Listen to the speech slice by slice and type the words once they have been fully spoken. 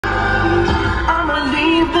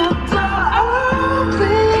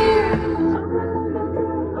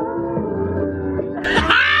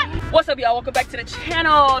up, y'all? Welcome back to the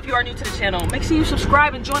channel. If you are new to the channel, make sure you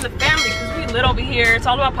subscribe and join the family because we lit over here. It's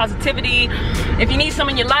all about positivity. If you need some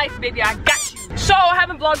in your life, baby, I got you. So I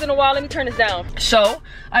haven't vlogged in a while. Let me turn this down. So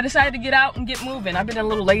I decided to get out and get moving. I've been a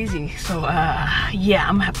little lazy, so yeah,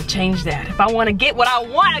 I'm gonna have to change that. If I want to get what I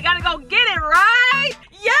want, I gotta go get it, right?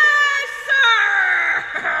 Yes, sir.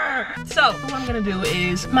 So what I'm gonna do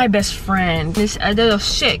is my best friend is a little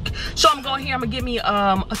sick, so I'm going here. I'm gonna get me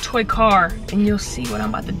a toy car, and you'll see what I'm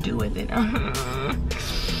about to do with it.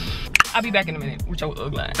 I'll be back in a minute, which I will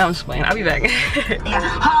ugly. I'm just playing. I'll be back.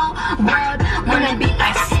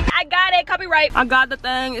 I got it, copyright. I got the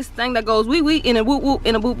thing, it's the thing that goes wee wee in a whoop whoop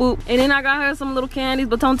in a boop boop. And then I got her some little candies,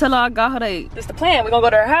 but don't tell her I got her they. This the plan, we're gonna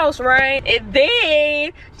go to her house, right? And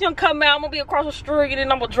then she's gonna come out, I'm gonna be across the street, and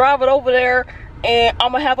then I'm gonna drive it over there. And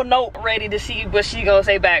I'm gonna have a note ready to see what she gonna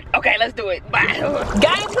say back. Okay, let's do it. Bye.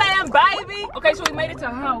 Game plan, baby. Okay, so we made it to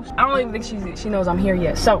her house. I don't even think she knows I'm here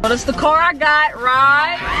yet. So that's the car I got,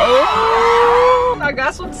 right? Oh, I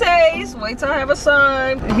got some taste. Wait till I have a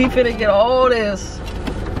son. He finna get all this.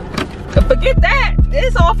 Forget that.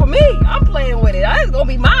 It's all for me. I'm playing with it. It's gonna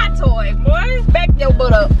be my toy, boy. Back your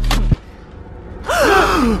butt up.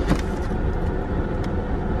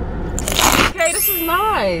 Okay, this is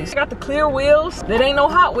nice. I got the clear wheels. There ain't no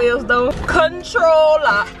Hot Wheels though.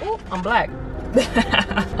 Controller. Ooh, I'm black.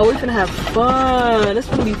 Oh, we finna have fun. This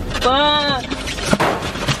gonna be fun.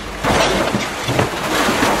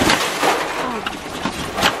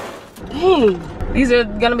 Dang. These are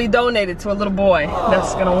gonna be donated to a little boy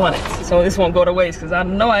that's gonna want it. So this won't go to waste because I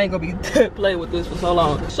know I ain't gonna be playing with this for so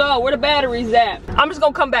long. So where the batteries at? I'm just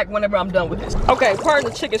gonna come back whenever I'm done with this. Okay,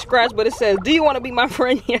 pardon the chicken scratch, but it says, do you wanna be my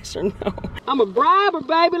friend, yes or no? I'm a briber,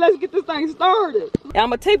 baby. Let's get this thing started. And I'm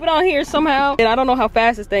gonna tape it on here somehow. And I don't know how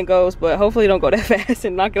fast this thing goes, but hopefully it don't go that fast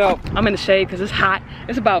and knock it off. I'm in the shade because it's hot.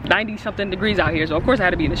 It's about 90 something degrees out here. So of course I had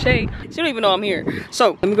to be in the shade. She don't even know I'm here.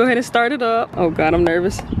 So let me go ahead and start it up. Oh God, I'm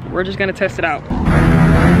nervous. We're just gonna test it out.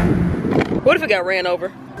 What if it got ran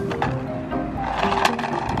over?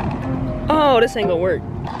 Oh, this ain't gonna work.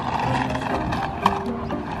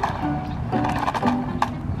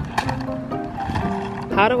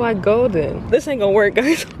 How do I go then? This ain't gonna work,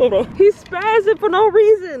 guys. Hold on. He's spazzing for no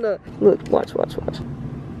reason. Look, watch, watch, watch.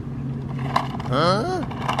 Huh?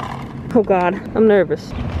 Oh God, I'm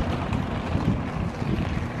nervous.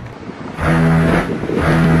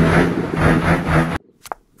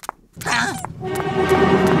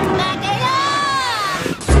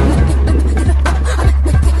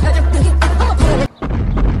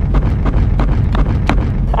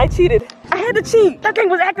 I cheated. I had to cheat. That thing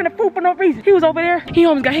was acting a fool for no reason. He was over there. He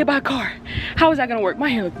almost got hit by a car. How is that gonna work? My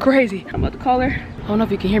hair look crazy. I'm about to call her. I don't know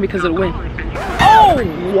if you can hear me because of the wind. Oh,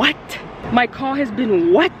 what? My call has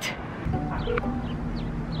been what?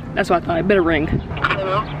 That's what I thought. I better ring.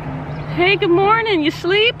 Hello? Hey, good morning. You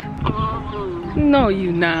sleep? No,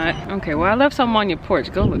 you not. Okay, well, I left something on your porch.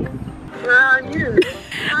 Go look. Where are you?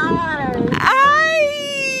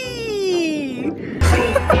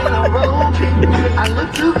 I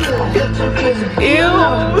look too good.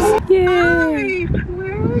 Yay.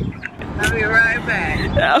 I'll be right back.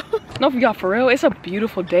 No, for y'all, for real, it's a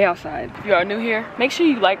beautiful day outside. If you are new here, make sure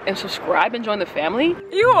you like and subscribe and join the family.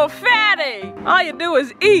 You a fatty. All you do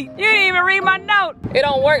is eat. You didn't even read my note. It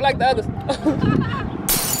don't work like the others.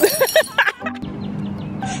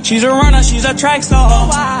 She's a runner, she's a track star. Oh,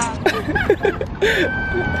 wow.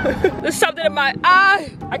 There's something in my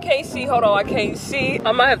eye. I can't see, hold on, I can't see.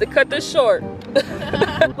 I might have to cut this short.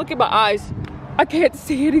 Look at my eyes. I can't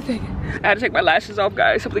see anything. I had to take my lashes off,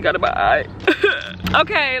 guys. Something got in my eye.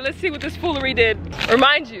 Okay, let's see what this foolery did.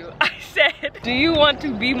 Remind you, I said, do you want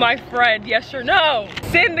to be my friend, yes or no?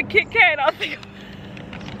 Send the Kit Kat, I'll think.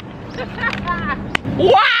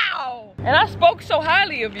 Wow! And I spoke so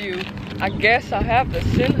highly of you. I guess I have to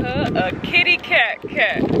send her a kitty cat.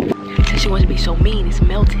 She wants to be so mean, it's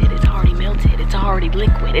melted. It's already melted. It's already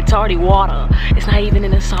liquid. It's already water. It's not even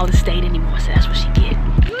in a solid state anymore, so that's what she get.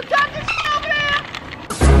 You talking over there?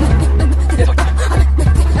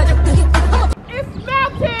 It's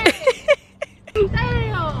melted!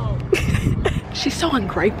 Damn! She's so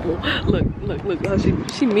ungrateful. Look how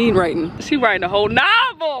she mean writing. She writing a whole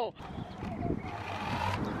novel!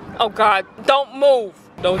 Oh God, don't move.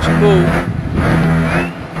 Don't you move.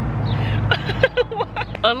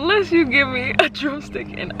 Unless you give me a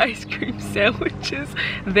drumstick and ice cream sandwiches,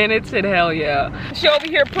 then it's in hell yeah. She over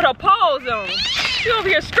here put her paws on. She over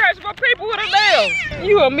here scratching my paper with her nails.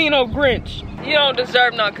 You a mean old Grinch. You don't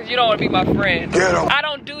deserve none because you don't want to be my friend. Get him. I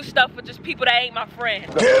don't do stuff for just people that ain't my friend.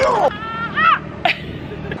 Get him.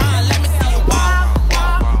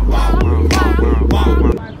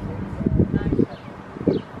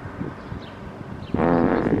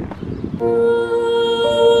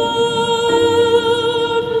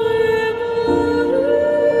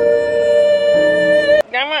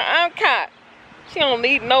 don't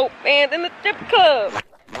need no fans in the strip club.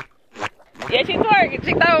 Yeah, she twerking.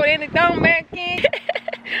 She throw it in the dumb back in.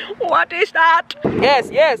 What is that? Yes,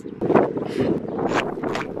 yes.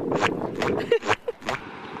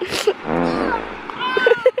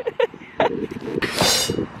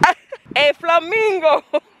 A flamingo.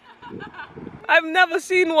 I've never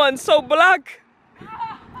seen one so black.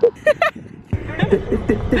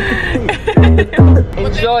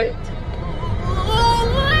 Enjoy it.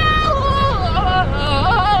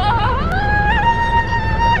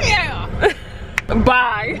 Yeah.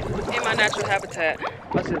 Bye. In my natural habitat.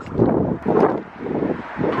 What's this?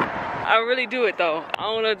 I really do it though. I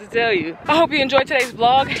don't know what to tell you. I hope you enjoyed today's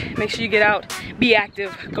vlog. Make sure you get out, be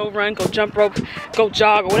active, go run, go jump rope, go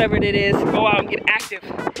jog, or whatever it is. Go out and get active.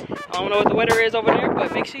 I don't know what the weather is over there,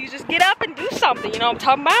 but make sure you just get up and do something. You know what I'm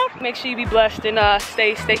talking about? Make sure you be blessed and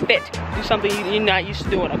stay fit. Do something you're not used to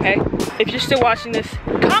doing, okay? If you're still watching this,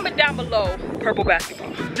 comment down below purple basketball.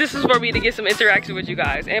 This is for me to get some interaction with you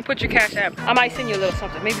guys, and put your Cash App. I might send you a little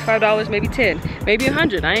something, maybe $5, maybe 10, maybe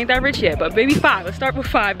 100. I ain't that rich yet, but maybe 5. Let's start with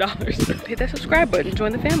 $5. Hit that subscribe button,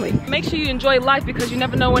 join the family. Make sure you enjoy life because you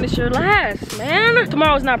never know when it's your last, man.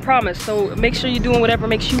 Tomorrow's not promised, so make sure you're doing whatever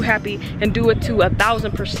makes you happy and do it to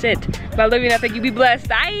 1000%. By living, I think you be blessed.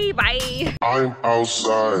 Bye, bye. I'm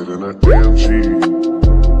outside in a AMG,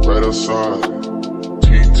 right outside,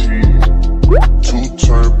 TT,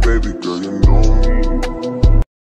 2-turn baby girl, you know.